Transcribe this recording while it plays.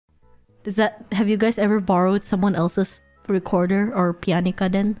Does that... Have you guys ever borrowed someone else's recorder or pianica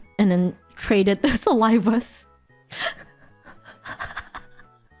then? And then traded salivas?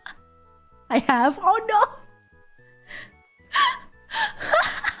 I have? Oh no!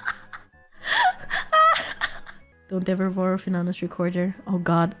 Don't ever borrow Finana's recorder. Oh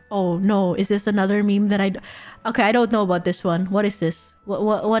god. Oh no, is this another meme that Okay, I don't know about this one. What is this?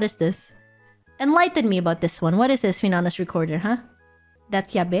 What is this? Enlighten me about this one. What is this Finana's recorder, huh?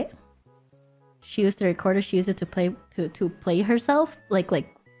 That's Yabe? She used the recorder, she used it to play herself? Like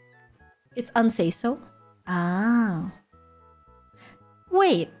it's unsay so? Ah.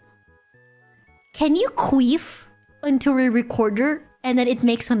 Wait. Can you queef into a recorder and then it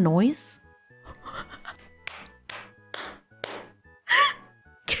makes a noise?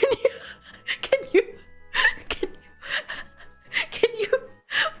 Can you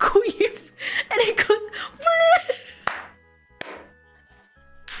queef and it goes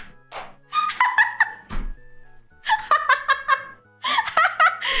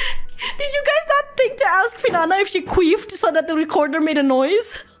Did you guys not think to ask Finana if she queefed so that the recorder made a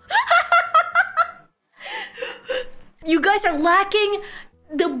noise? You guys are lacking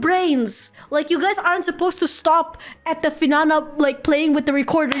the brains. Like, you guys aren't supposed to stop at the Finana, like, playing with the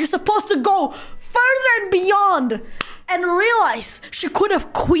recorder. You're supposed to go further and beyond and realize she could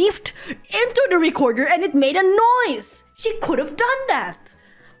have queefed into the recorder and it made a noise. She could have done that.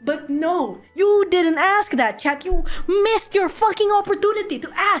 But no, you didn't ask that, chat. You missed your fucking opportunity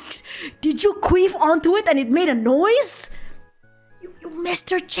to ask. Did you queef onto it and it made a noise? You missed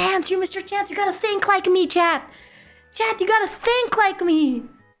your chance. You missed your chance. You gotta think like me, chat. Chat, you gotta think like me.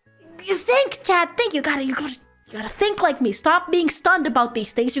 You think, chat. Think. You gotta think like me. Stop being stunned about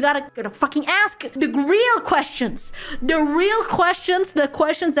these things. You gotta fucking ask the real questions. The real questions. The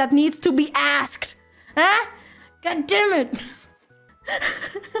questions that needs to be asked. Huh? God damn it.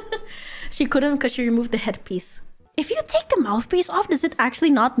 She couldn't because she removed the headpiece. If you take the mouthpiece off, does it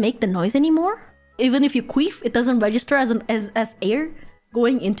actually not make the noise anymore? Even if you queef, it doesn't register as air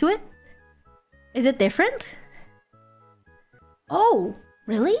going into it? Is it different? Oh,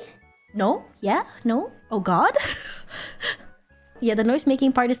 really? No? Yeah? No? Oh god? Yeah, the noise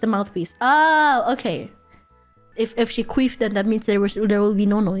making part is the mouthpiece. Oh, okay. If she queefed, then that means there will be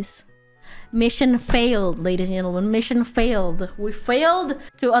no noise. Mission failed, ladies and gentlemen. Mission failed. We failed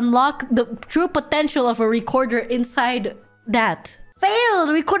to unlock the true potential of a recorder inside that. Failed!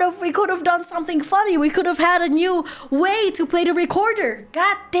 We could have done something funny. We could have had a new way to play the recorder.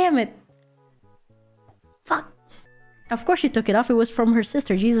 God damn it. Fuck. Of course she took it off. It was from her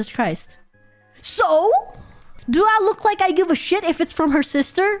sister. Jesus Christ. So? Do I look like I give a shit if it's from her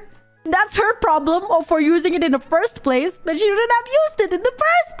sister? That's her problem for using it in the first place. Then she shouldn't have used it in the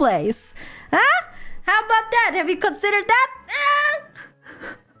first place. Huh? How about that? Have you considered that?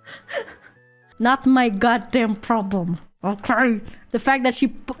 Not my goddamn problem. Okay. The fact that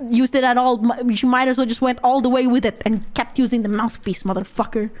she used it at all, she might as well just went all the way with it and kept using the mouthpiece,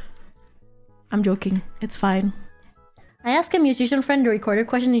 motherfucker. I'm joking. It's fine. I asked a musician friend the recorder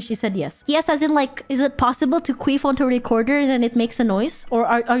question and she said yes. Yes as in like, is it possible to queef onto a recorder and then it makes a noise? Or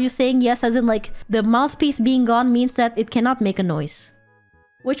are you saying yes as in like, the mouthpiece being gone means that it cannot make a noise?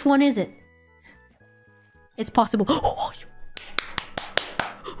 Which one is it? It's possible.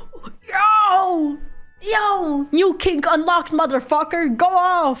 Yo! Yo! New kink unlocked, motherfucker! Go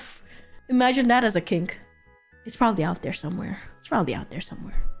off! Imagine that as a kink. It's probably out there somewhere. It's probably out there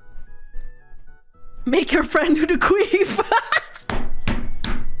somewhere. Make your friend do the queef!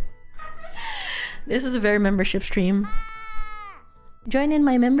 This is a very membership stream. Join in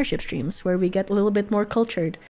my membership streams where we get a little bit more cultured.